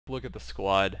look at the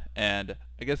squad, and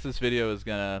I guess this video is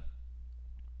gonna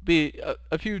be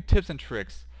a few tips and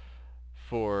tricks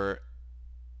for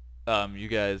you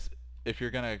guys if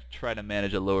you're gonna try to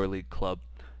manage a lower league club.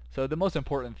 So the most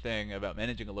important thing about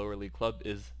managing a lower league club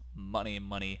is money,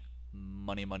 money,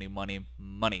 money, money, money,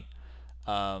 money.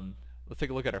 Let's take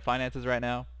a look at our finances right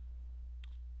now.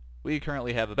 We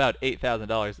currently have about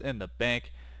 $8,000 in the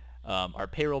bank. Our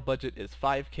payroll budget is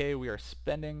 $5K. We are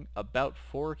spending about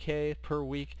 $4K per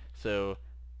week, so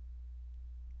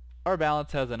our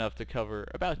balance has enough to cover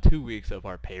about 2 weeks of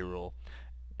our payroll,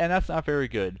 and that's not very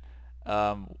good.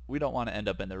 We don't want to end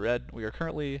up in the red. We are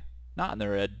currently not in the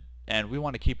red, and we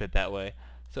want to keep it that way.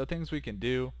 So things we can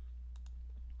do,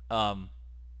 I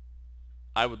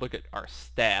would look at our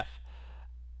staff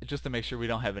just to make sure we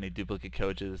don't have any duplicate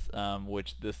coaches,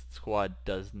 which this squad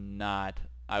does not.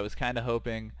 I was kind of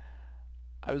hoping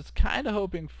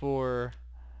for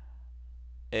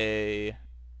a,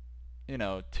 you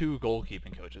know, 2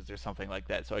 goalkeeping coaches or something like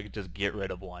that, so I could just get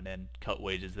rid of one and cut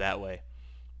wages that way.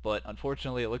 But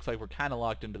unfortunately, it looks like we're kind of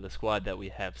locked into the squad that we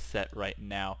have set right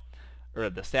now, or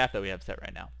the staff that we have set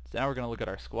right now. So now we're going to look at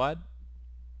our squad.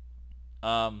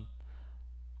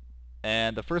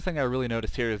 And the first thing I really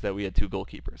noticed here is that we had 2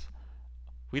 goalkeepers.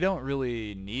 We don't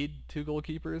really need 2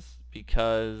 goalkeepers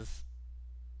because,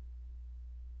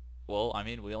 well, I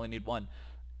mean, we only need 1.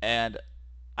 And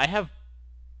I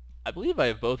believe I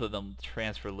have both of them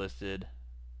transfer listed.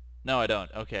 No, I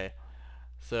don't. Okay.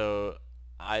 So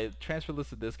I transfer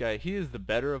listed this guy. He is the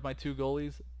better of my 2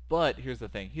 goalies, but here's the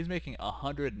thing. He's making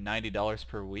 $190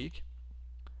 per week.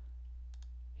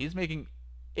 He's making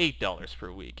 $8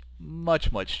 per week.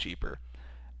 Much, much cheaper.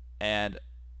 And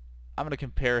I'm going to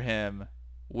compare him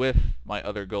with my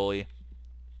other goalie,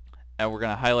 and we're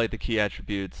going to highlight the key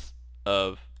attributes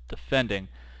of defending.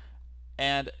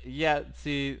 And yeah,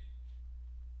 see,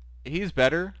 he's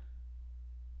better,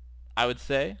 I would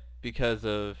say, because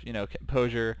of, you know,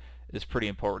 composure is pretty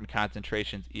important,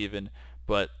 concentration's even,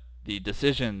 but the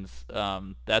decisions,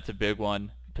 that's a big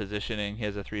one. Positioning, he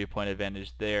has a 3-point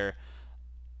advantage there.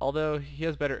 Although he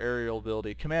has better aerial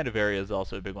ability, command of area is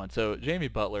also a big one. So Jamie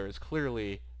Butler is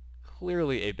clearly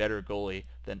a better goalie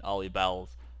than Ollie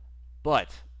Bowles.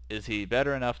 But is he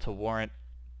better enough to warrant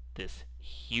this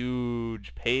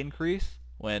huge pay increase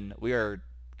when we are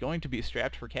going to be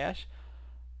strapped for cash?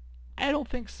 I don't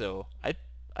think so. I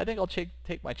think I'll take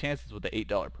my chances with the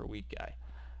 $8 per week guy.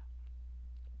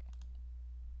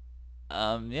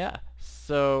 Yeah.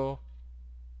 So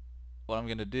what I'm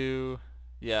gonna do?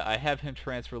 Yeah, I have him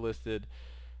transfer listed.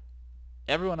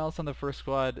 Everyone else on the first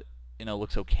squad, you know,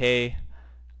 looks okay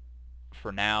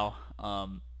for now.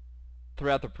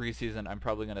 Throughout the preseason, I'm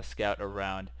probably going to scout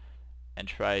around and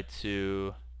try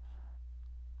to.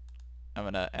 I'm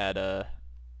going to add a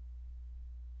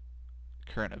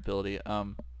current ability.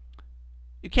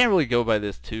 You can't really go by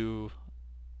this too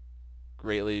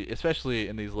greatly, especially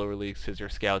in these lower leagues, because your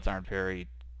scouts aren't very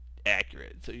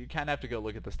accurate. So you kind of have to go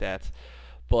look at the stats.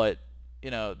 But you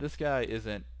know, this guy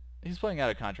isn't, he's playing out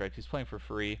of contract, he's playing for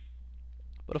free.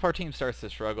 But if our team starts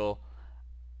to struggle,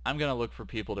 I'm going to look for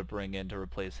people to bring in to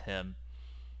replace him.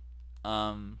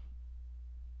 And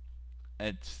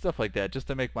stuff like that, just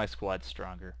to make my squad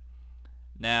stronger.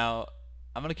 Now,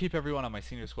 I'm going to keep everyone on my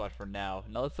senior squad for now.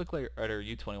 Now let's look at our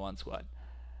U21 squad.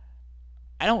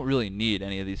 I don't really need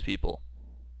any of these people.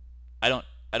 I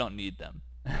don't need them.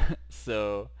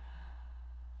 So,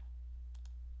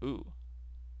 ooh.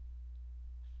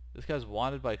 This guy's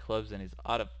wanted by clubs and he's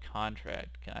out of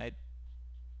contract. Can I?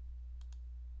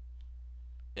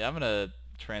 Yeah, I'm gonna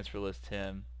transfer list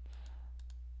him.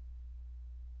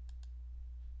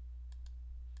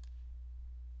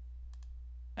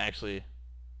 Actually,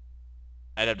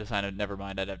 I'd have to sign him. Never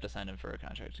mind. I'd have to sign him for a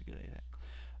contract to get anything.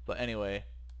 But anyway,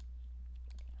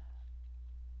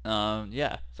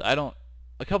 yeah. So I don't.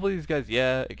 A couple of these guys,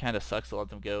 yeah, it kind of sucks to let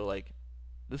them go. Like,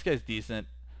 this guy's decent.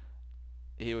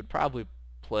 He would probably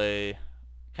play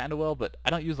kind of well, but I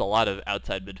don't use a lot of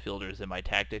outside midfielders in my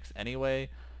tactics anyway,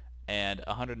 and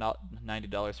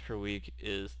 $190 per week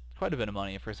is quite a bit of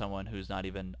money for someone who's not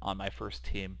even on my first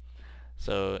team.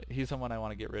 So he's someone I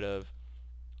want to get rid of.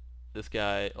 This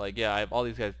guy, like, yeah, I have all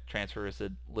these guys transfer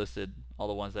listed, all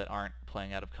the ones that aren't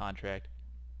playing out of contract.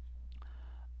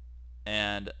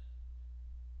 And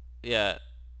yeah,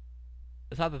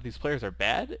 it's not that these players are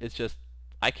bad, it's just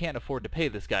I can't afford to pay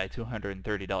this guy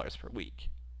 $230 per week.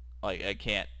 Like, I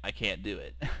can't do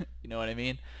it. You know what I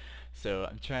mean? So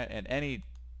I'm trying, and any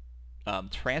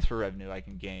transfer revenue I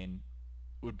can gain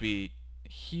would be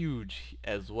huge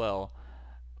as well.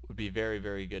 Would be very,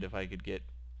 very good if I could get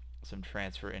some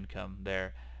transfer income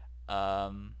there.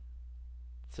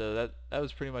 So that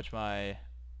was pretty much my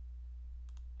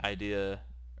idea,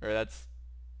 or that's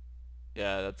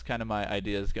kind of my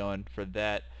ideas going for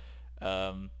that.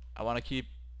 I want to keep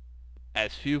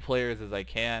as few players as I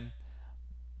can.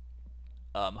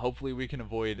 Hopefully we can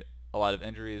avoid a lot of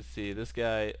injuries. See, this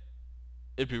guy,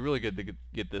 it'd be really good to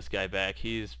get this guy back.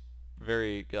 He's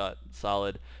very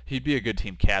solid. He'd be a good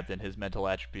team captain. His mental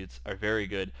attributes are very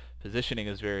good. Positioning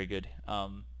is very good.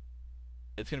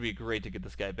 It's going to be great to get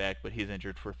this guy back, but he's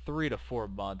injured for 3 to 4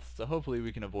 months, so hopefully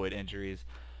we can avoid injuries.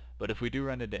 But if we do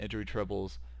run into injury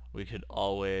troubles, we could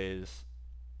always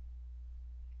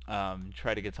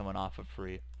try to get someone off of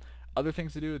free. Other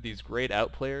things to do with these grayed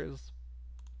out players,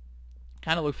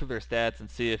 kind of look through their stats and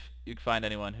see if you can find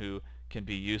anyone who can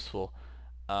be useful.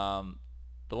 The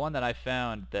one that I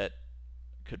found that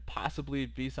could possibly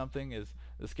be something is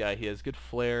this guy. He has good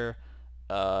flair.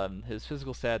 His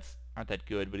physical stats aren't that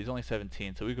good, but he's only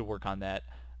 17, so we could work on that.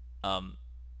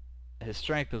 His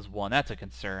strength is 1. That's a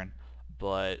concern,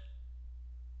 but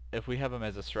if we have him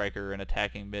as a striker or an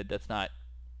attacking mid, that's not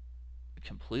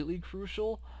completely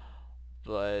crucial.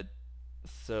 But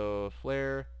so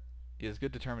flair, he has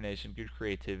good determination, good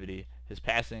creativity. His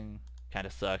passing kind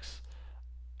of sucks.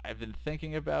 I've been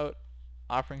thinking about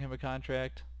offering him a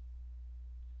contract,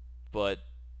 and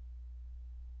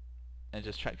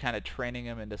just kind of training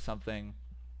him into something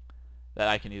that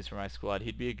I can use for my squad.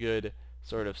 He'd be a good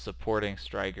sort of supporting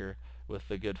striker with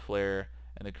the good flair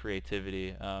and the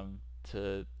creativity.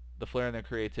 The flair and the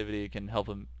creativity can help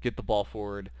him get the ball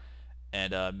forward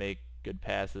and make good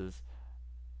passes.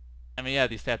 I mean, yeah,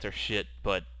 these stats are shit,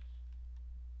 but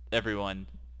a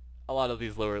lot of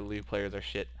these lower league players are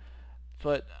shit.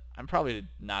 But I'm probably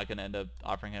not going to end up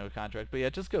offering him a contract. But yeah,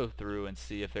 just go through and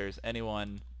see if there's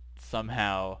anyone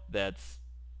somehow that's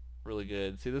really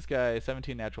good. See, this guy,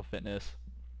 17 natural fitness.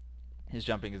 His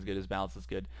jumping is good. His balance is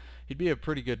good. He'd be a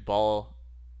pretty good ball.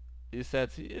 These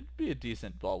stats, it'd be a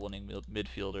decent ball-winning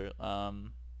midfielder.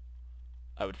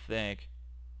 I would think.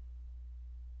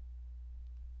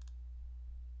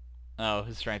 Oh,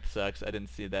 his strength sucks. I didn't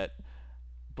see that.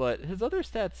 But his other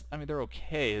stats, I mean, they're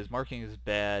okay. His marking is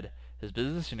bad. His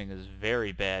positioning is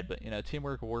very bad. But,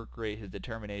 teamwork, work rate, his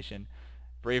determination,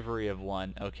 bravery of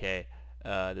 1. Okay,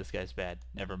 this guy's bad.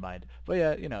 Never mind. But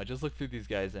yeah, just look through these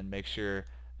guys and make sure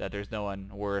that there's no one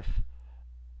worth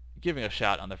giving a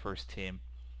shot on the first team.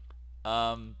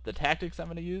 The tactics I'm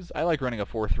going to use, I like running a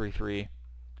 4-3-3,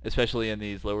 especially in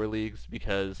these lower leagues,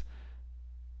 because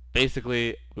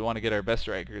basically we want to get our best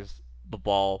strikers the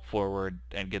ball forward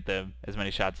and get them as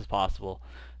many shots as possible.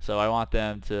 So I want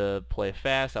them to play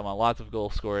fast. I want lots of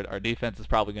goals scored. Our defense is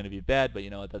probably going to be bad, but you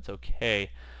know what? That's okay.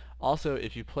 Also,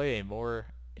 if you play a more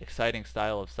exciting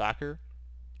style of soccer,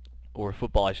 or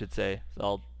football I should say,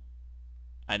 so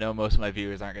I know most of my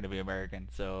viewers aren't going to be American,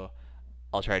 so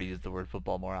I'll try to use the word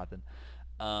football more often.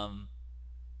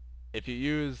 If you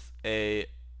use a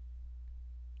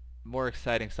more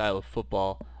exciting style of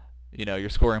football, you're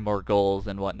scoring more goals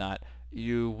and whatnot,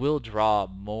 you will draw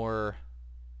more,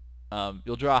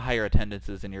 you'll draw higher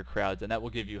attendances in your crowds, and that will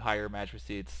give you higher match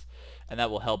receipts, and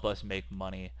that will help us make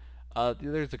money.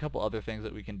 There's a couple other things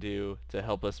that we can do to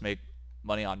help us make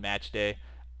money on match day.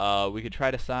 We could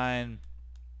try to sign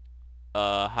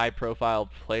a high-profile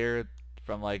player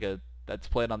from that's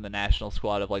played on the national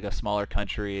squad of like a smaller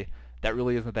country that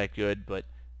really isn't that good, but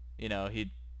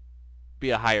he'd be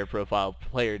a higher profile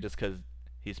player just because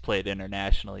he's played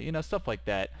internationally. Stuff like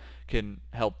that can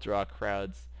help draw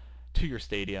crowds to your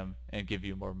stadium and give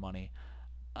you more money.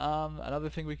 Another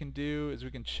thing we can do is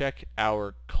we can check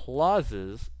our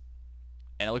clauses,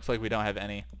 and it looks like we don't have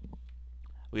any.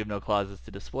 We have no clauses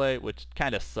to display, which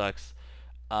kind of sucks.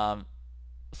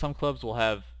 Some clubs will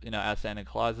have outstanding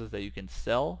clauses that you can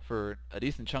sell for a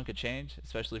decent chunk of change,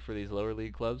 especially for these lower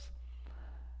league clubs.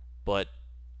 But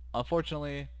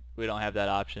unfortunately, we don't have that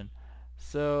option.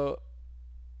 So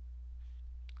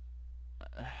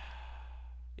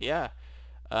yeah,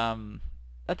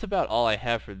 that's about all I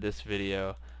have for this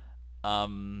video. I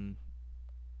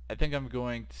think I'm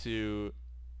going to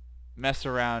mess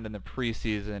around in the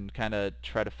preseason, kind of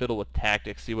try to fiddle with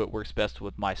tactics, see what works best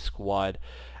with my squad,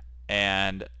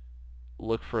 and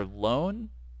look for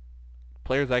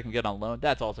players I can get on loan.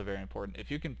 That's also very important. If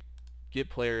you can get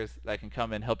players that can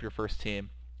come and help your first team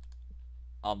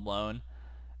on loan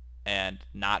and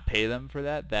not pay them for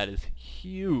that, that is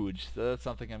huge. So that's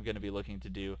something I'm going to be looking to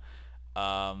do.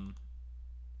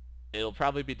 It'll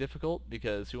probably be difficult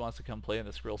because who wants to come play in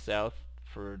the Skrill South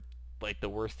for like the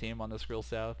worst team on the Skrill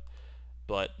South?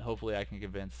 But hopefully I can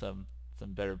convince some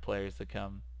better players to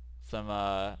come, some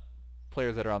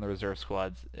players that are on the reserve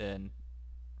squads in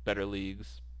better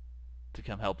leagues to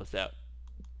come help us out.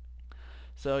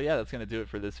 So yeah, that's going to do it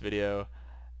for this video,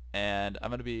 and I'm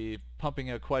going to be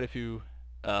pumping out quite a few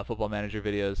Football Manager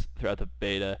videos throughout the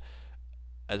beta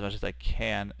as much as I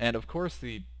can. And of course,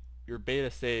 your beta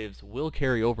saves will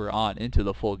carry over on into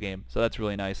the full game, so that's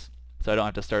really nice. So I don't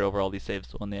have to start over all these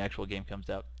saves when the actual game comes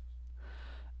out.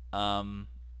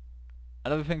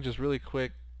 Another thing, just really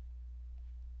quick,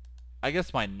 I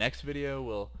guess my next video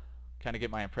will kind of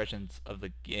get my impressions of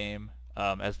the game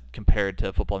as compared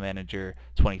to Football Manager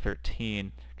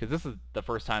 2013, because this is the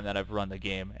first time that I've run the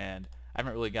game, and I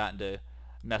haven't really gotten to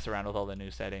mess around with all the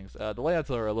new settings. The layouts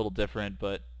are a little different,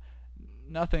 but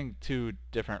nothing too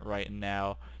different right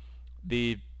now.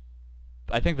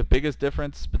 I think the biggest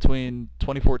difference between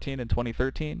 2014 and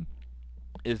 2013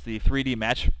 is the 3D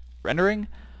match rendering,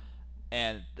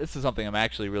 and this is something I'm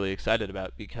actually really excited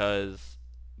about because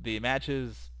the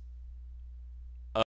matches